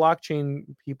lot of blockchain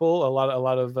people, a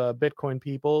lot of Bitcoin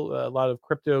people, a lot of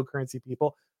cryptocurrency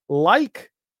people like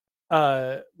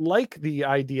the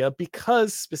idea,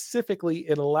 because specifically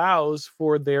it allows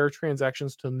for their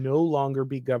transactions to no longer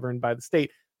be governed by the state.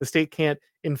 The state can't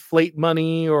inflate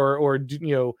money or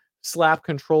slap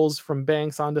controls from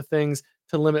banks onto things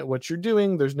to limit what you're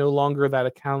doing. There's no longer that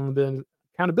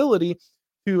accountability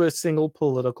to a single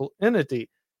political entity.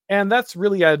 And that's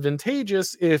really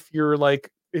advantageous if you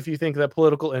think that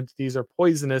political entities are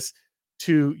poisonous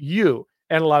to you.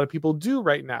 And a lot of people do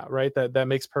right now, right? That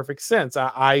makes perfect sense.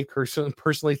 I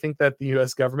personally think that the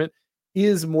U.S. government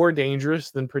is more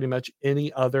dangerous than pretty much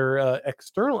any other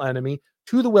external enemy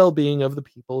to the well-being of the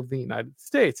people of the United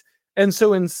States. And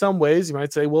so, in some ways, you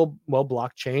might say, well,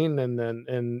 blockchain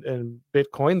and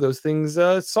Bitcoin, those things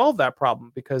solve that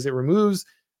problem, because it removes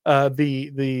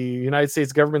the United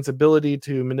States government's ability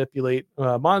to manipulate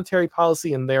monetary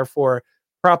policy, and therefore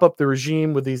prop up the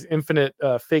regime with these infinite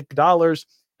fake dollars.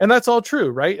 And that's all true,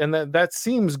 right? And that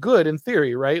seems good in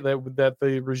theory, right? That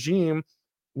the regime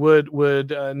would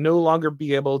no longer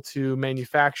be able to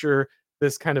manufacture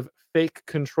this kind of fake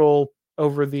control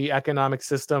over the economic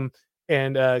system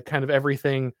and kind of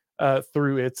everything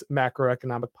through its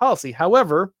macroeconomic policy.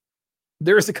 However,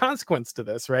 there is a consequence to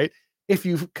this, right? If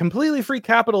you completely free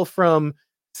capital from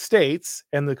states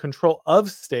and the control of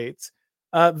states,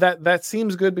 that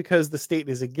seems good because the state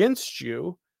is against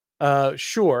you,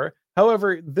 sure.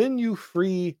 However, then you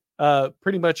free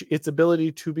pretty much its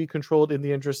ability to be controlled in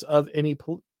the interests of any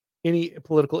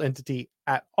political entity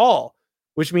at all,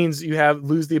 which means you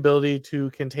lose the ability to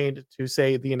contain to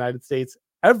say the United States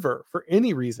ever for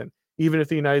any reason, even if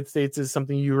the United States is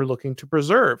something you are looking to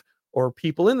preserve, or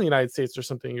people in the United States are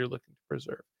something you're looking to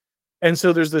preserve. And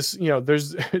so there's this,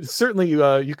 there's certainly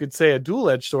you could say a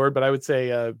dual-edged sword, but I would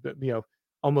say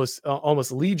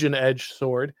almost legion edged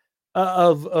sword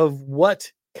of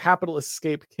what capital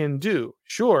escape can do.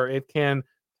 Sure, it can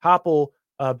topple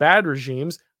bad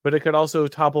regimes, but it could also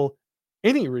topple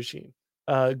any regime,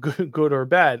 good or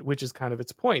bad, which is kind of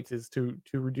its point, is to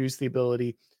reduce the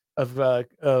ability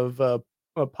of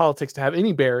politics to have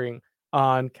any bearing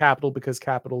on capital, because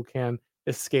capital can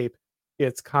escape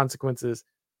its consequences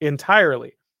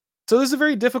entirely. So this is a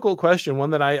very difficult question,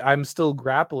 one that I'm still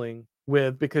grappling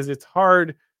with, because it's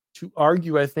hard to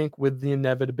argue, I think, with the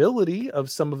inevitability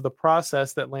of some of the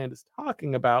process that Land is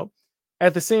talking about.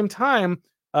 At the same time,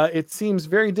 it seems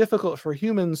very difficult for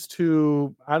humans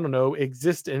to, I don't know,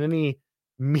 exist in any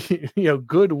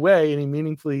good way, any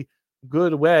meaningfully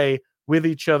good way with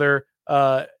each other,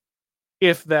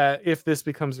 if this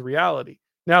becomes a reality.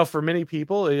 Now, for many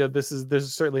people, this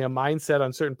is certainly a mindset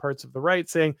on certain parts of the right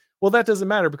saying, well, that doesn't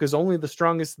matter because only the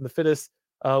strongest and the fittest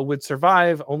would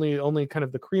survive. Only kind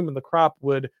of the cream of the crop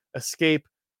would escape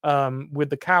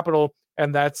with the capital.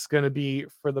 and that's going to be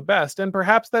for the best. And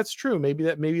perhaps that's true. Maybe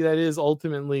that is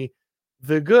ultimately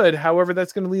the good. However,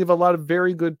 that's going to leave a lot of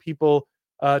very good people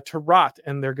to rot,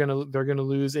 and they're gonna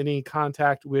lose any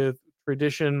contact with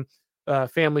tradition,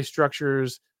 family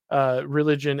structures,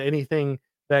 religion, anything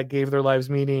that gave their lives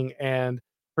meaning and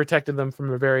protected them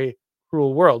from a very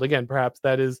cruel world. Again, perhaps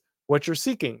that is what you're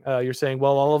seeking. You're saying,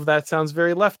 well, all of that sounds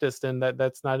very leftist, and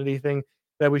that's not anything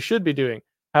that we should be doing.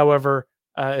 However,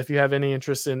 if you have any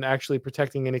interest in actually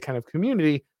protecting any kind of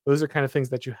community, those are kind of things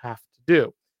that you have to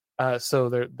do. So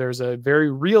there's a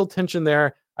very real tension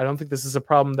there. I don't think this is a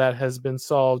problem that has been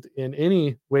solved in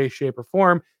any way, shape, or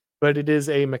form, but it is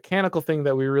a mechanical thing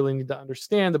that we really need to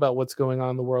understand about what's going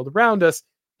on in the world around us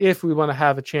if we want to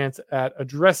have a chance at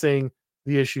addressing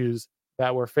the issues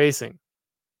that we're facing.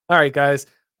 All right, guys,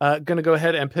 going to go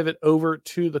ahead and pivot over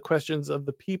to the questions of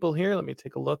the people here. Let me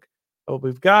take a look at what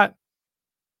we've got.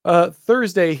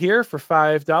 Thursday here for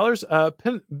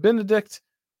 $5. Benedict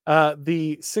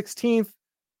the 16th.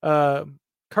 Uh,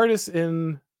 Curtis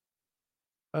in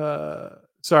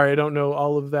sorry, I don't know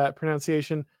all of that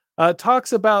pronunciation.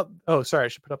 Talks about, oh, sorry, I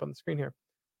should put up on the screen here.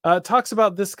 Talks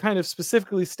about this kind of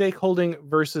specifically stakeholding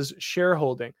versus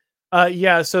shareholding.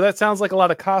 Yeah, so that sounds like a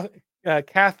lot of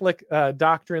Catholic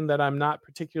doctrine that I'm not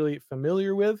particularly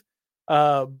familiar with,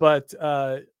 but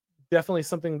definitely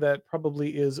something that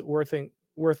probably is worth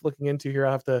looking into here.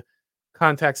 I'll have to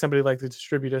contact somebody like the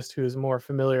distributist who is more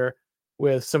familiar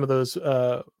with some of those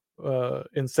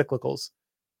encyclicals.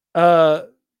 Uh,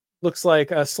 Looks like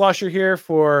a slosher here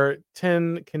for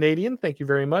 10 Canadian. Thank you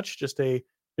very much. Just a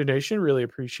donation. Really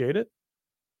appreciate it.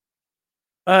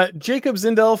 Jacob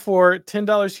Zindel for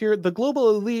 $10 here. The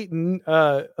global elite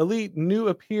new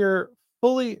appear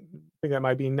fully. I think that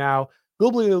might be now.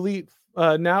 Globally elite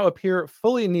now appear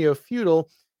fully neo-feudal,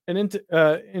 an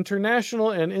international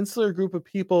and insular group of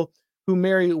people who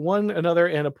marry one another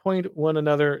and appoint one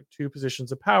another to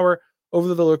positions of power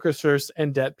over the lucratives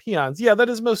and debt peons. Yeah, that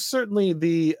is most certainly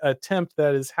the attempt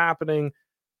that is happening,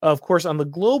 of course, on the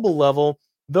global level.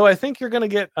 Though I think you're going to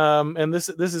get, and this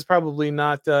is probably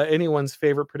not anyone's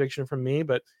favorite prediction from me,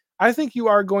 but I think you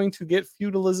are going to get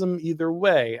feudalism either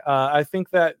way. I think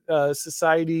that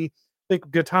society, I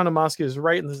think Gaetano Mosca is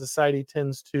right, and the society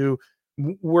tends to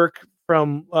work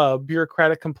from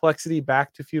bureaucratic complexity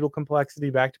back to feudal complexity,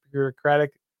 back to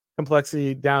bureaucratic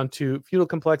complexity, down to feudal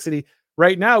complexity.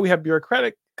 Right now, we have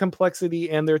bureaucratic complexity,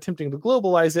 and they're attempting to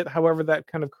globalize it. However, that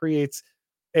kind of creates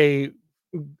a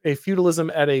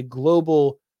feudalism at a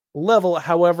global level.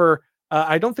 However,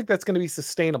 I don't think that's going to be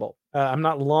sustainable. I'm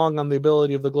not long on the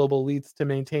ability of the global elites to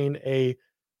maintain a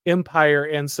empire,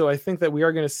 and so I think that we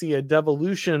are going to see a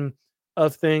devolution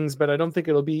of things, but I don't think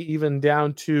it'll be even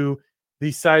down to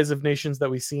the size of nations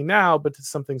that we see now, but to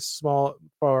something small,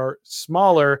 far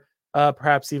smaller,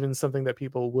 perhaps even something that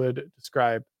people would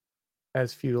describe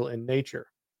as feudal in nature.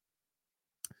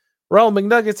 Raul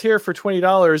McNuggets here for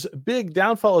 $20. Big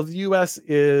downfall of the U.S.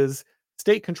 is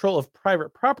state control of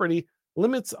private property,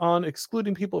 limits on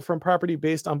excluding people from property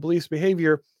based on beliefs,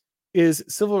 behavior, is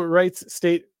civil rights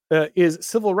state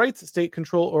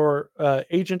control or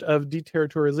agent of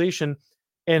deterritorialization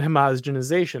and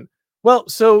homogenization. Well,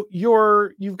 so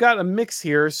you've got a mix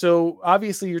here. So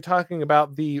obviously you're talking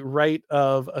about the right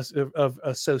of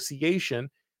association,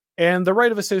 and the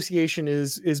right of association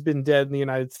is been dead in the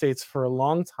United States for a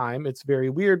long time. It's very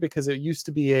weird because it used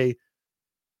to be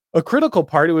a critical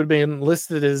part. It would have been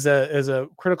listed as a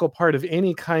critical part of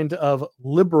any kind of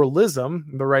liberalism,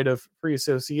 the right of free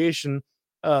association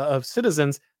of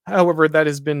citizens. However, that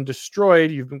has been destroyed.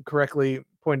 You've been correctly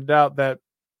pointed out that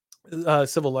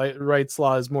civil rights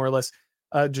law has more or less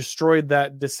destroyed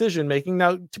that decision making.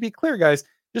 Now, to be clear, guys,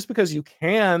 just because you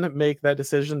can make that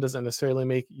decision doesn't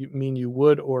necessarily mean you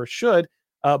would or should.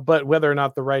 But whether or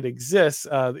not the right exists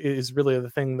is really the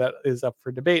thing that is up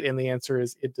for debate, and the answer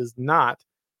is it does not.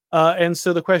 And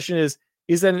so the question is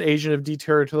that an agent of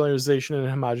deterritorialization and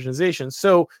homogenization?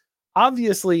 So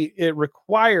obviously, it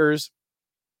requires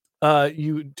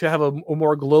you to have a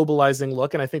more globalizing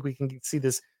look, and I think we can see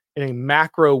this in a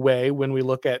macro way when we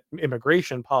look at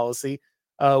immigration policy,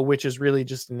 which is really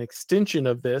just an extension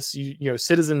of this. You know,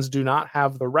 citizens do not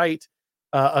have the right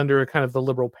under kind of the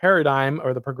liberal paradigm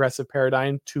or the progressive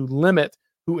paradigm to limit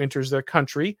who enters their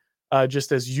country,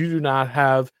 just as you do not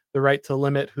have the right to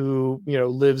limit who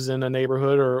lives in a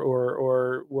neighborhood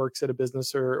or works at a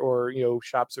business or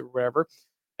shops or wherever.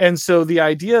 And so the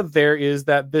idea there is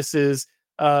that this is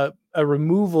a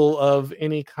removal of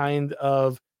any kind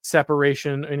of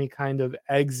separation, any kind of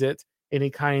exit,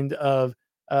 any kind of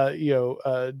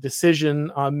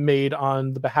decision made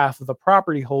on the behalf of the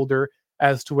property holder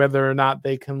as to whether or not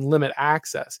they can limit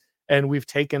access. And we've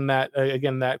taken that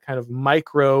again, that kind of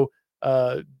micro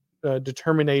uh,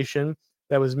 determination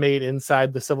that was made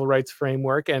inside the civil rights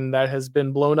framework, and that has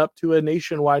been blown up to a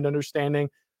nationwide understanding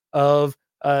of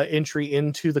entry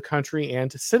into the country and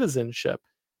to citizenship.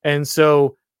 And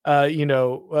so,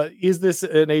 is this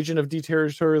an agent of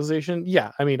deterritorialization?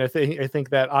 Yeah, I mean, I think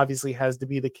that obviously has to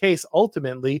be the case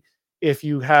ultimately if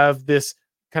you have this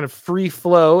kind of free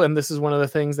flow, and this is one of the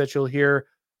things that you'll hear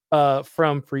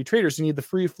from free traders. You need the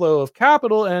free flow of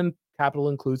capital, and capital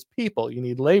includes people. You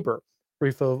need labor,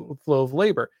 flow of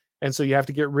labor, and so you have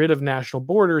to get rid of national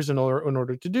borders in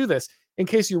order to do this. In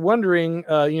case you're wondering,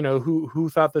 who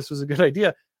thought this was a good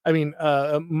idea. I mean,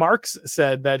 Marx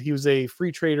said that he was a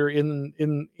free trader in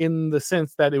the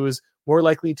sense that it was more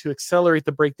likely to accelerate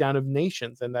the breakdown of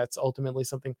nations, and that's ultimately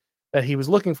something that he was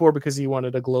looking for because he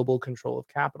wanted a global control of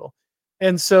capital.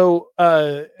 Yes,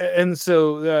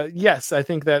 I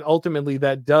think that ultimately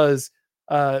that does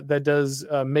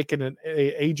make it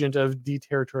a agent of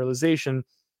deterritorialization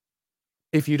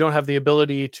if you don't have the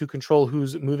ability to control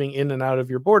who's moving in and out of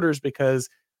your borders because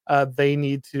they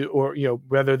need to, or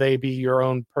whether they be your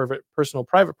own personal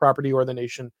private property or the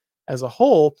nation as a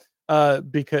whole,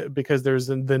 because there's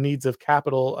the needs of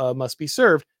capital must be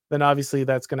served, then obviously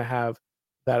that's going to have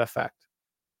that effect.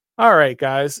 All right,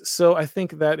 guys. So I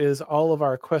think that is all of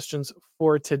our questions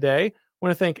for today. I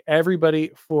want to thank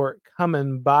everybody for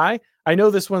coming by. I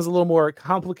know this one's a little more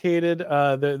complicated.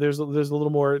 There's a little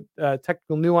more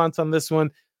technical nuance on this one,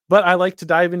 but I like to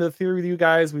dive into the theory with you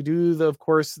guys. We do of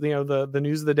course, the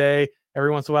news of the day.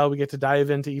 Every once in a while, we get to dive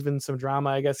into even some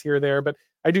drama, I guess, here or there. But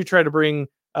I do try to bring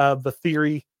the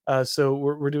theory. So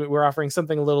we're offering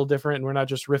something a little different, and we're not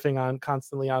just riffing on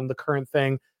constantly on the current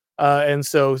thing. And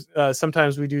so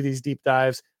sometimes we do these deep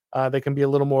dives. They can be a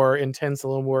little more intense, a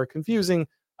little more confusing,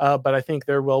 but I think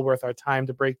they're well worth our time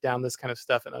to break down this kind of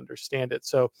stuff and understand it.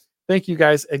 So thank you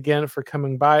guys again for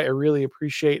coming by. I really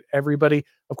appreciate everybody.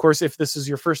 Of course, if this is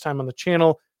your first time on the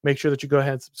channel, make sure that you go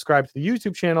ahead and subscribe to the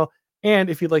YouTube channel. And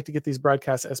if you'd like to get these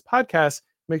broadcasts as podcasts,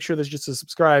 make sure that you just to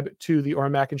subscribe to the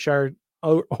Oren McIntyre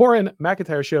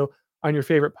Show on your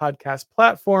favorite podcast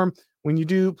platform. When you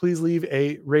do, please leave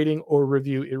a rating or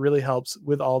review. It really helps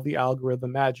with all the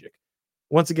algorithm magic.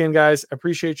 Once again, guys,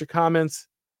 appreciate your comments,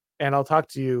 and I'll talk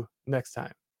to you next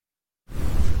time.